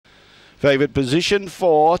Favourite position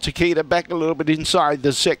 4. TAKIDAH back a little bit inside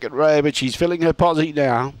the second row, but she's filling her posse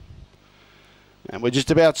now. And we're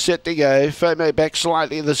just about set to go. FOMO back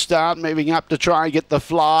slightly at the start, moving up to try and get the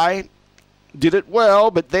fly. Did it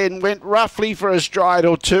well, but then went roughly for a stride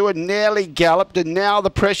or two and nearly galloped, and now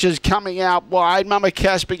the pressure's coming out wide. Mama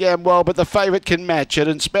KASS began well, but the favourite can match it,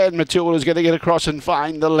 and SPANMATILDA's going to get across and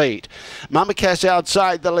find the lead. Mama KASS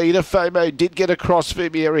outside the leader. FOMO did get across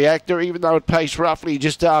FUMIA REACTOR, even though it paced roughly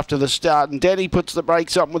just after the start, and Danny puts the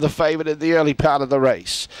brakes on with the favourite in the early part of the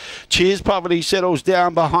race. Cheers Poverty settles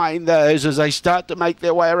down behind those as they start to make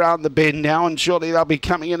their way around the bend now, and shortly they'll be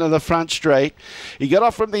coming into the front straight. He got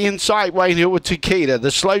off from the inside, Wayne with TAKIDAH. The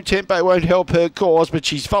slow tempo won't help her cause, but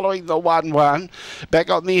she's following the 1-1. Back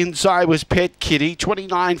on the inside was Pet Kitty.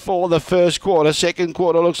 29 for the first quarter. Second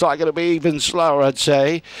quarter looks like it'll be even slower, I'd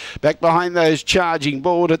say. Back behind those Charging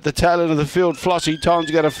Board at the tail end of the field. FLOSSYTOM's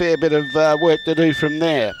got a fair bit of work to do from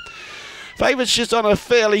there. Favourites just on a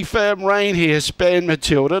fairly firm rein here.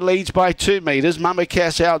 SPANMATILDA leads by 2 metres. Mama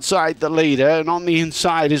KASS outside the leader, and on the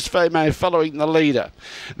inside is FOMO following the leader.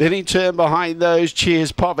 Then in turn behind those,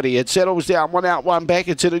 Cheers Poverty. It settles down, 1 out, 1 back.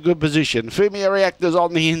 It's in a good position. FUMIA REACTOR's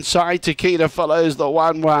on the inside. TAKIDAH follows the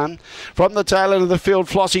 1-1. From the tail end of the field,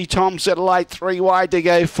 FLOSSYTOM satellite 3 wide to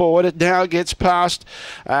go forward. It now gets past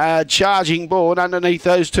Charging Board. Underneath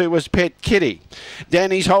those two was Pet Kitty.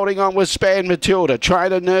 Danny's holding on with SPANMATILDA, trying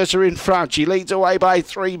to nurse her in front. She leads away by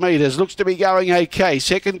 3 metres. Looks to be going okay.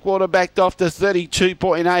 Second quarter backed off to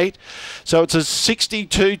 32.8. So it's a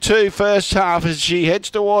 62.2 first half as she heads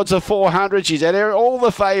towards the 400. She's had all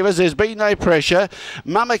the favours. There's been no pressure.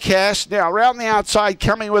 Mama KASS now round the outside,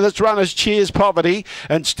 coming with its runners. Cheers Poverty.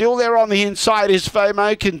 And still there on the inside is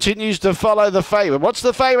FOMO. Continues to follow the favourite. What's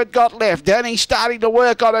the favourite got left? Danny's starting to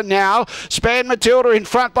work on it now. SPANMATILDA in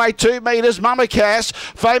front by 2 metres. Mama KASS.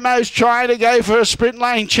 FOMO's trying to go for a sprint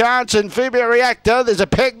lane chance, and FUMIA REACTOR, there's a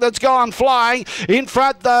peg that's gone flying. In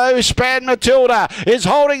front though, SPANMATILDA is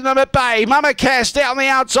holding them at bay. Mama KASS down the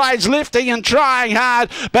outside's lifting and trying hard,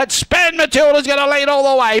 but SPANMATILDA's going to lead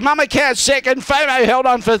all the way. Mama KASS second, FOMO held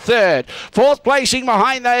on for third. Fourth placing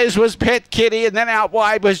behind those was Pet Kitty, and then out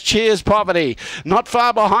wide was Cheers Poverty. Not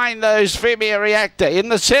far behind those, FUMIA REACTOR. In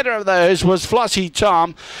the centre of those was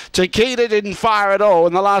FLOSSYTOM. TAKIDAH didn't fire at all,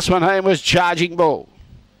 and the last one home was Charging Bull.